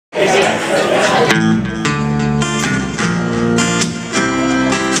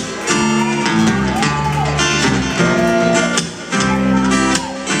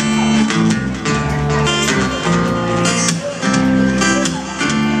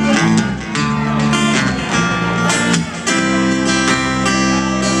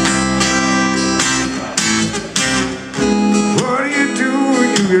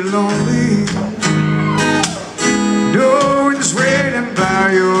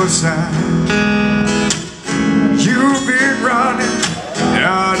your side. You've been running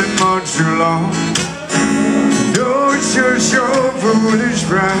out in much too long. No, it's just your foolish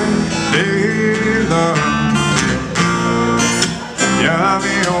pride, Layla. Got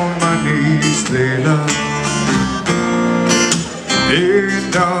me on my knees, Layla.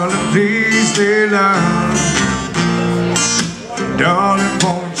 Hey, darling, please, Layla. Darling,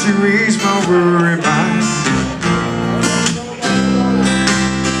 won't you ease my worry mind?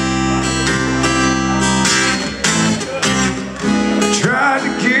 Tried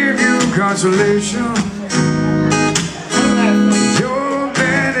to give you consolation. Your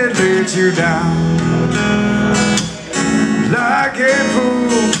man had let you down. Like a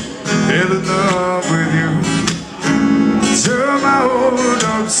fool, fell in love with you. Turn my world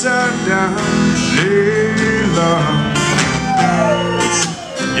upside down, Layla.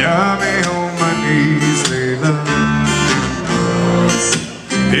 Got me on my knees, Layla.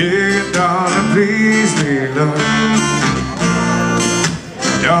 Hey, darling, please, Layla.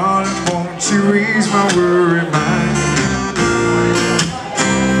 Darling, won't you ease my worry mind?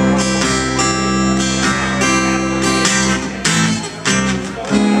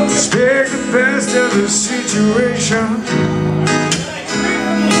 Expect the best of the situation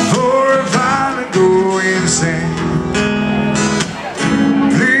before I finally go insane.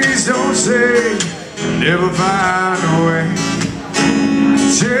 Please don't say never find a way.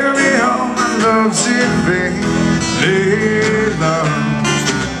 Tell me all my love's in vain, Layla.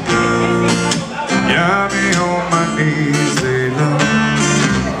 Got me on my knees, Layla.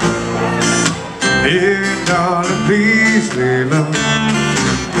 Hey, darling, please, Layla.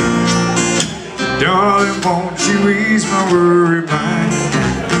 Darling, won't you ease my worry mind?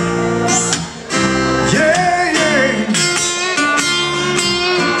 Yeah, yeah.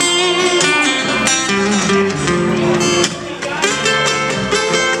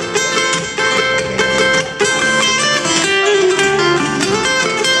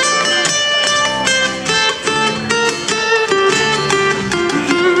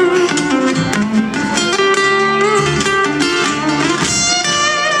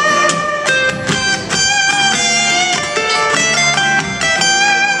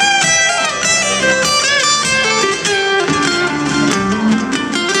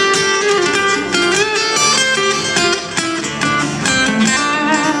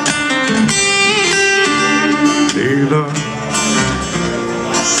 Layla,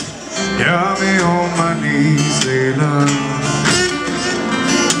 got me on my knees, Layla.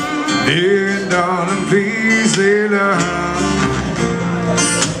 Dear darling, please, Layla.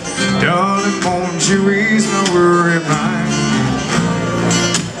 Darling, won't you ease my worry mind?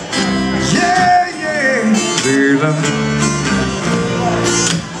 Yeah, yeah, Layla.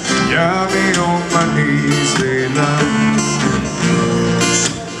 Got me